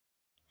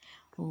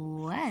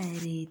What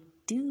it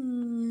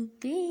do,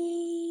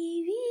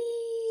 babies?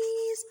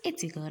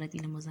 It's your girl,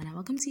 Radina Mozana.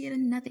 Welcome to yet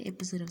another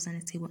episode of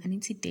Zana's Table. And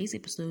in today's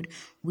episode,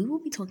 we will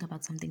be talking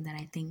about something that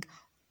I think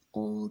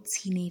all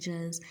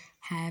teenagers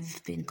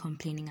have been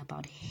complaining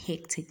about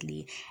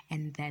hectically,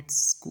 and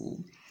that's school.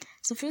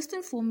 So first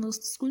and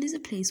foremost, school is a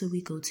place where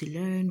we go to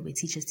learn, where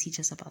teachers teach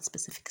us about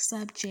specific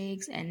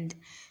subjects, and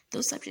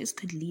those subjects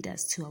could lead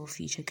us to our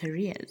future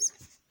careers.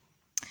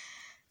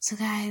 So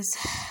guys,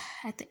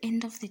 at the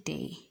end of the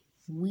day,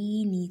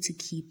 we need to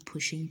keep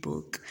pushing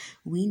book.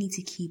 We need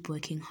to keep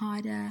working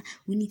harder.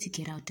 We need to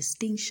get our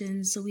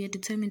distinctions. So we are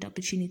determined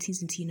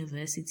opportunities into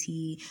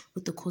university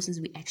with the courses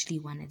we actually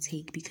want to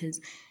take, because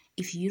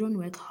if you don't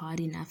work hard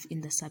enough in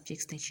the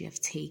subjects that you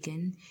have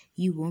taken,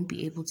 you won't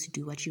be able to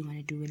do what you want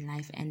to do in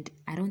life. And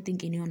I don't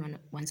think anyone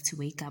wants to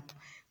wake up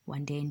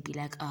one day and be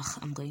like,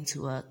 I'm going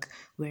to work.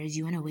 Whereas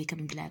you want to wake up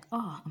and be like,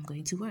 I'm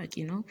going to work,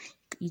 You're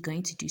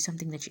going to do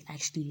something that you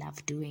actually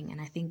love doing. And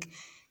I think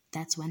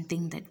that's one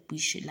thing that we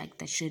should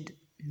that should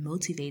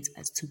motivate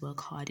us to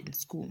work hard in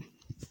school.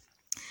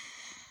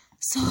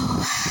 So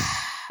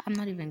I'm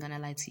not even going to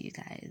lie to you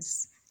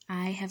guys.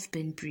 I have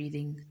been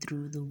breathing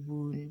through the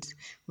wounds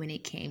when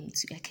it came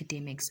to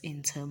academics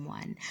in term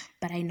 1,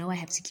 but I know I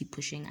have to keep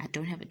pushing. I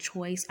don't have a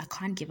choice. I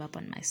can't give up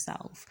on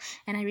myself.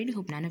 And I really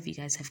hope none of you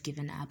guys have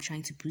given up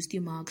trying to boost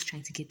your marks,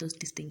 trying to get those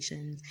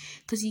distinctions,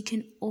 because you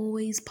can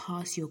always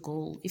pass your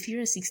goal. If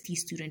you're a 60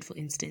 student, for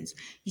instance,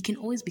 you can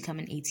always become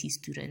an 80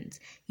 student.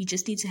 You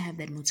just need to have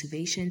that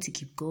motivation to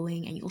keep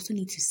going, and you also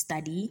need to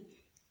study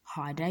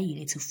harder. You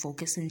need to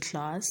focus in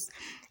class,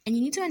 and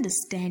you need to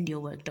understand your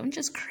work. Don't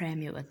just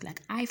cram your work.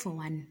 Like, I for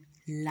one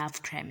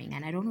love cramming,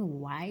 and I don't know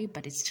why,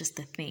 but it's just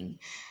a thing.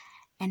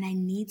 And I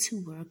need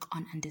to work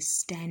on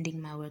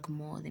understanding my work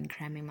more than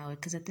cramming my work,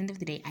 because at the end of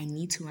the day, I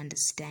need to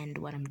understand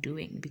what I'm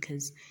doing,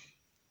 because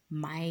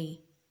the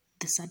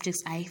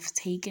subjects I've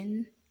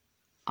taken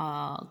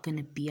are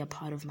gonna be a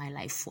part of my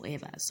life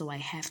forever. So I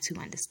have to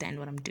understand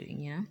what I'm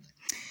doing,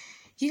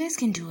 You guys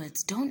can do it.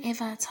 Don't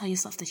ever tell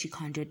yourself that you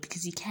can't do it,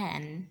 because you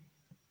can.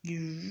 You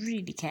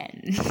really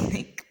can.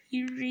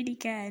 You really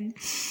can.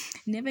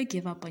 Never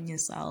give up on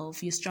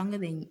yourself. You're stronger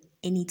than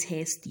any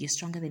test. You're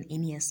stronger than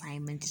any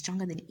assignment. You're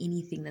stronger than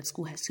anything that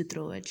school has to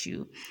throw at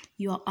you.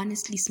 You are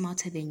honestly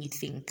smarter than you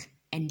think.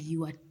 And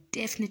you are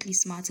definitely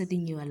smarter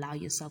than you allow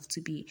yourself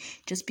to be.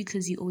 Just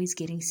because you're always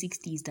getting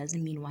 60s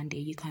doesn't mean one day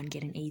you can't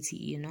get an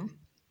 80,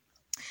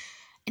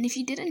 And if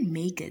you didn't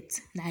make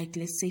it, like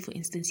let's say for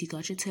instance, you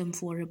got your term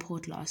 4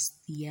 report last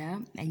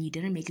year and you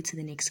didn't make it to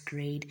the next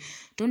grade,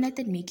 don't let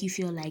that make you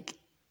feel like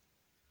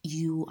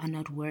you are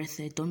not worth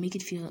it. Don't make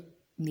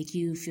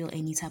you feel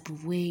any type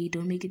of way.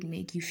 Don't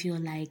make you feel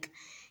like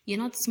you're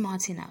not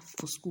smart enough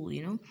for school,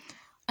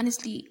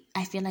 Honestly,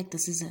 I feel like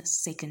this is a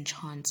second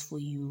chance for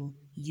you.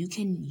 You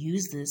can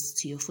use this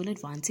to your full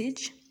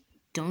advantage.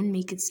 Don't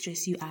make it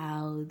stress you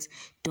out.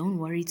 Don't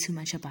worry too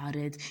much about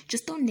it.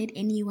 Just don't let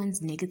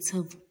anyone's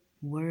negative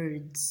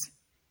words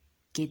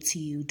get to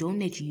you. Don't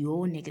let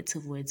your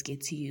negative words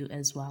get to you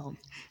as well.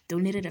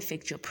 Don't let it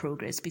affect your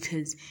progress,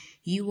 because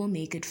you will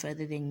make it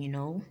further than you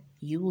know.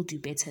 You will do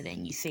better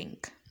than you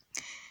think.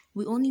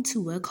 We all need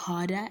to work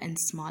harder and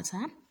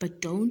smarter, but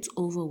don't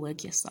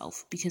overwork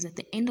yourself, because at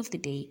the end of the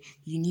day,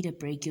 you need a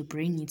break. Your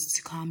brain needs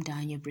to calm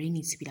down. Your brain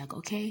needs to be like,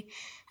 okay,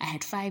 I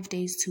had 5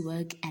 days to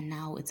work and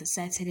now it's a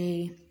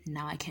Saturday.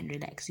 Now I can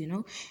relax,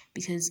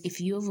 because if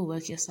you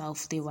overwork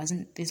yourself,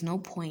 there's no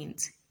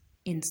point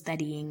in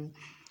studying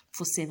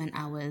for 7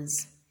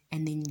 hours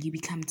and then you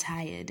become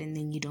tired and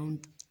then you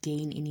don't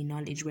gain any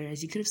knowledge,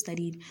 whereas you could have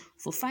studied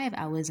for 5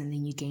 hours and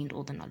then you gained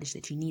all the knowledge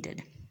that you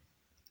needed.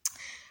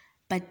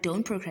 But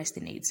don't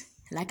procrastinate.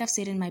 Like I've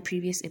said in my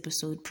previous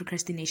episode,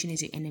 procrastination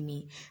is your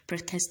enemy.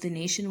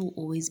 Procrastination will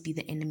always be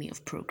the enemy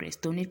of progress.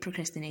 Don't let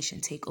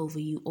procrastination take over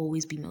you.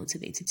 Always be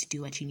motivated to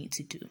do what you need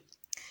to do.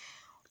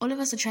 All of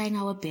us are trying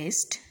our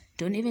best.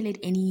 Don't ever let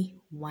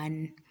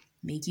anyone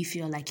make you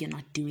feel like you're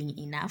not doing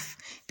enough,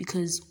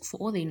 because for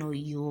all they know,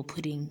 you're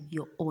putting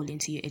your all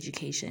into your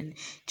education.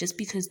 Just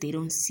because they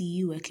don't see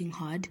you working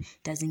hard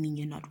doesn't mean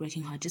you're not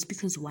working hard. Just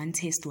because one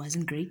test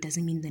wasn't great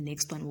doesn't mean the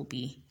next one will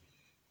be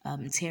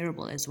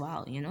terrible as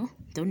well,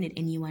 Don't let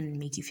anyone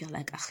make you feel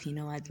like, you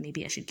know what,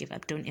 maybe I should give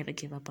up. Don't ever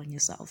give up on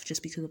yourself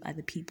just because of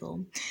other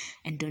people,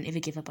 and don't ever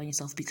give up on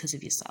yourself because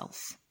of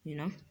yourself,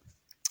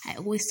 I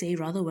always say,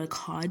 rather work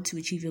hard to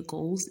achieve your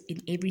goals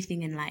in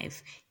everything in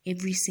life,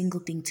 every single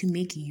thing, to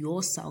make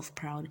yourself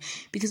proud,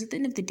 because at the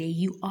end of the day,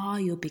 you are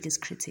your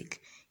biggest critic.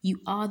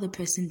 You are the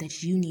person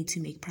that you need to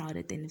make proud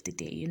at the end of the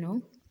day,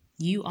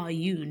 You are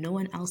you. No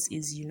one else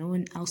is you. No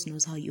one else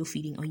knows how you're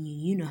feeling. Only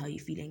you know how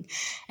you're feeling.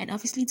 And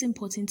obviously, it's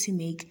important to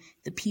make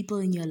the people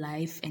in your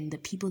life and the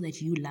people that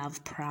you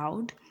love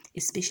proud,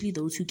 especially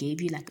those who gave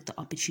you the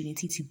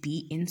opportunity to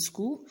be in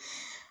school.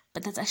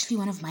 But that's actually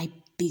one of my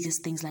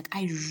biggest things.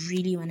 I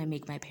really want to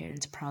make my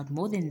parents proud,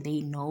 more than they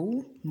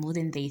know, more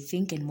than they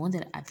think, and more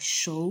than I've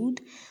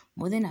showed,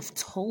 more than I've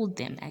told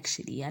them,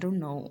 actually. I don't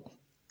know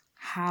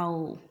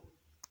how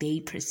they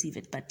perceive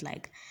it, but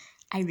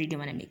I really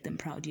want to make them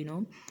proud,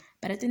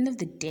 But at the end of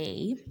the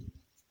day,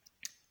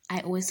 I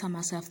always tell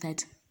myself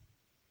that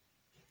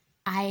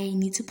I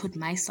need to put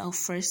myself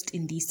first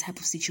in these type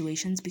of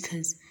situations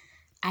because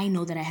I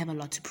know that I have a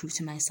lot to prove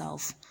to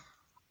myself.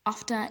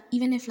 After,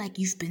 even if like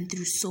you've been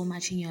through so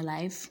much in your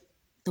life,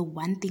 the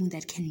one thing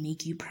that can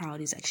make you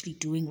proud is actually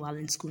doing well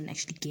in school and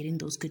actually getting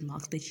those good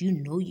marks that you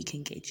know you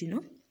can get,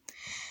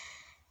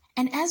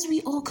 And as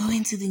we all go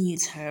into the new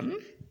term,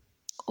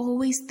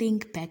 always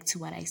think back to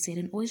what I said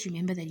and always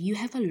remember that you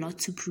have a lot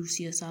to prove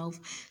to yourself.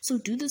 So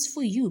do this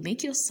for you.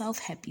 Make yourself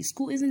happy.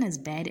 School isn't as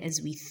bad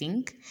as we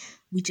think.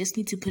 We just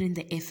need to put in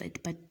the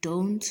effort, but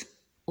don't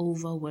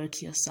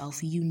overwork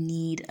yourself. You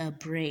need a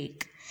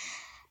break.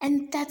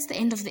 And that's the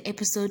end of the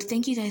episode.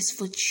 Thank you guys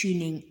for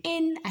tuning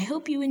in. I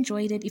hope you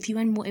enjoyed it. If you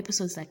want more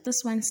episodes like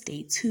this one,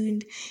 stay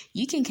tuned.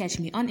 You can catch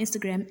me on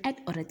Instagram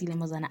at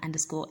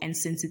oratilemozana_. And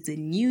since it's a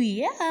new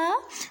year,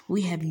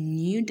 we have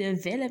new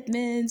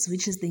developments,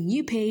 which is the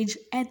new page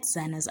at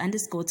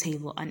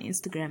Zanas_table on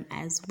Instagram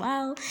as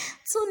well.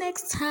 Till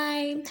next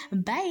time,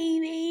 bye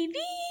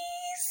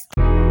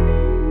babies.